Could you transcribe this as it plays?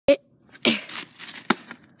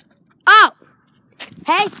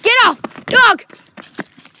Hey, get off! Dog!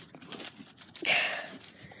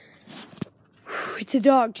 It's a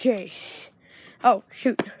dog chase. Oh,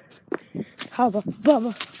 shoot. Hubba,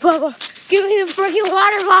 bubba, bubba. Give me the freaking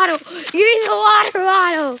water bottle! Give me the water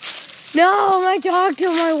bottle! No, my dog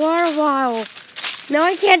took my water bottle. No,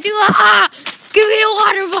 I can't do it. Ah! Give me the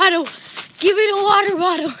water bottle! Give me the water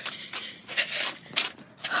bottle!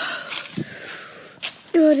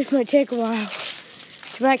 Oh, this might take a while.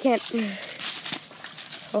 But I can't.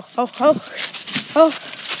 Oh, oh, oh. Oh.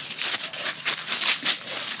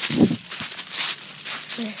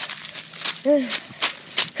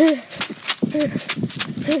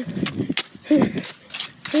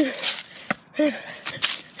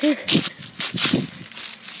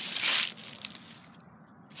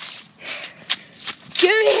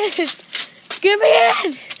 Give me it! Give me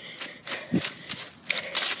it!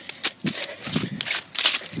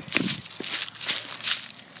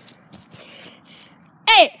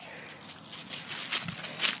 Hey!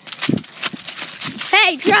 Hey,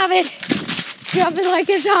 drop it! Drop it like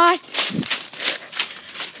it's hot!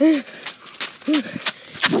 Give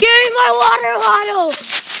me my water bottle!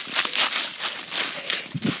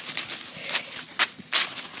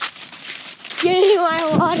 Give me my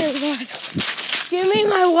water bottle! Give me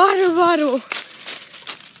my water bottle!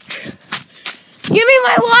 Give me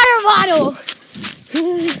my water bottle!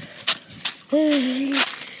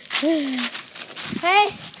 Hey,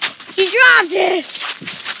 you dropped it!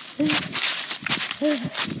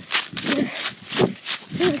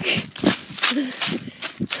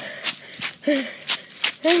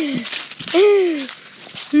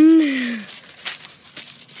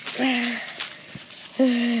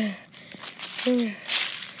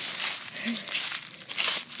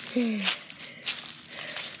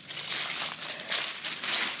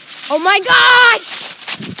 Oh my God!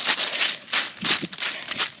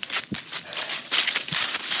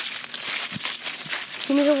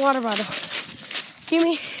 Give me the water bottle. Give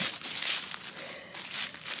me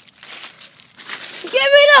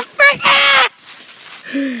the frickin'!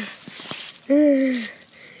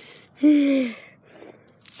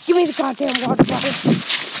 Give me the goddamn water bottle.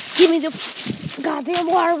 Give me the goddamn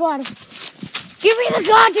water bottle. Give me the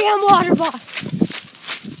goddamn water bottle.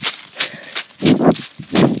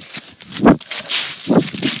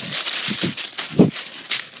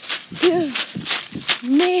 Give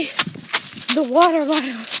me the water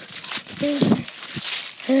bottle.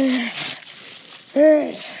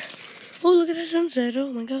 Oh, look at that sunset.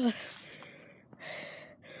 Oh my God.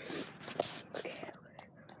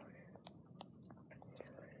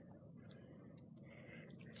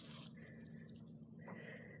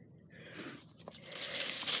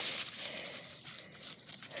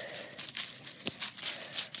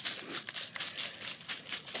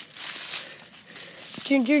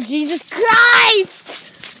 Ginger, Jesus Christ!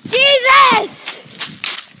 Jesus!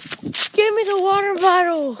 Give me the water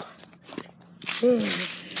bottle.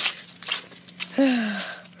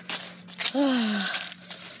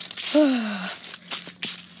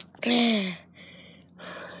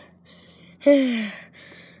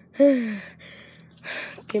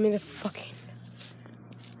 Give me the fucking...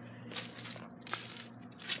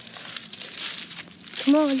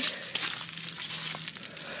 Come on.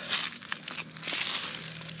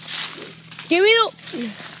 Give me the...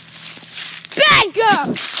 Bad girl!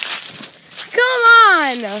 Come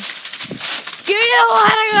on! Give me the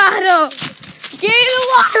water bottle! Give me the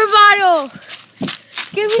water bottle!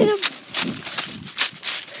 Give me the...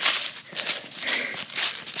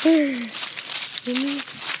 Give me...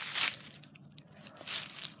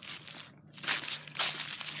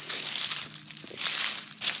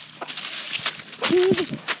 Give me the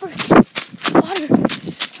freaking water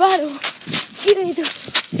bottle! Give me the...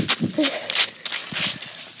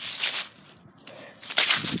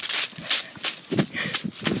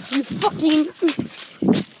 You fucking...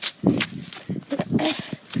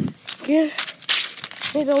 Give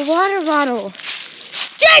me the water bottle!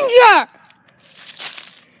 Ginger!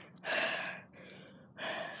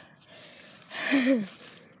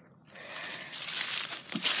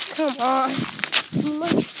 Come on.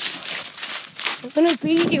 I'm gonna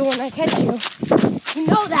beat you when I catch you. You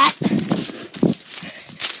know that.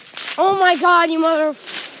 Oh my God, you mother...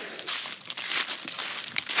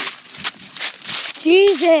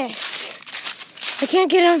 Jesus! I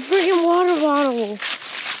can't get a freaking water bottle.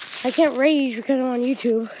 I can't rage because I'm on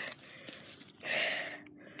YouTube.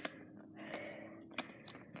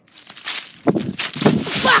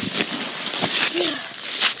 Fuck!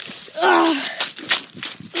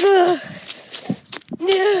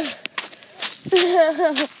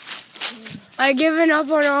 I've given up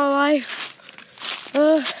on all life.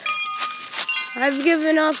 I've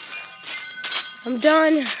given up. I'm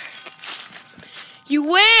done. You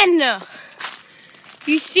win!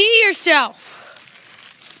 You see yourself.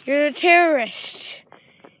 You're a terrorist.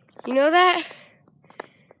 You know that?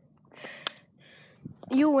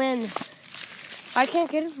 You win. I can't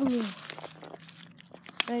get it from you.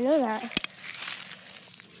 I know that.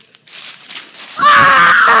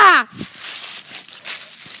 Ah!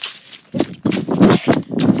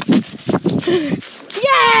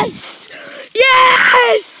 Yes!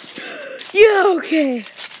 Yes! You okay?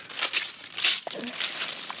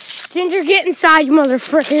 Ginger, get inside, you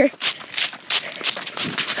motherfucker.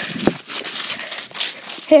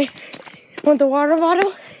 Hey, want the water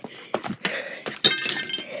bottle?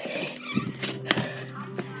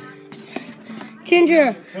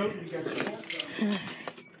 Ginger.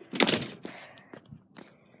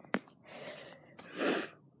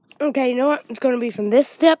 Okay, you know what? It's going to be from this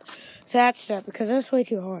step to that step because that's way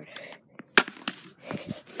too hard.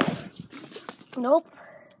 Nope.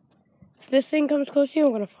 If this thing comes close to you,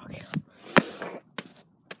 I'm going to fuck you.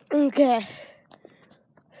 Okay.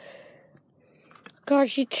 God,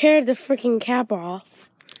 she teared the freaking cap off.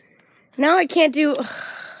 Now I can't do...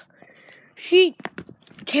 She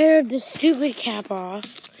teared the stupid cap off.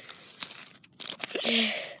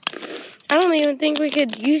 I don't even think we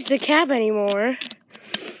could use the cap anymore.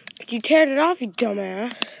 You teared it off, you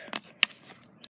dumbass.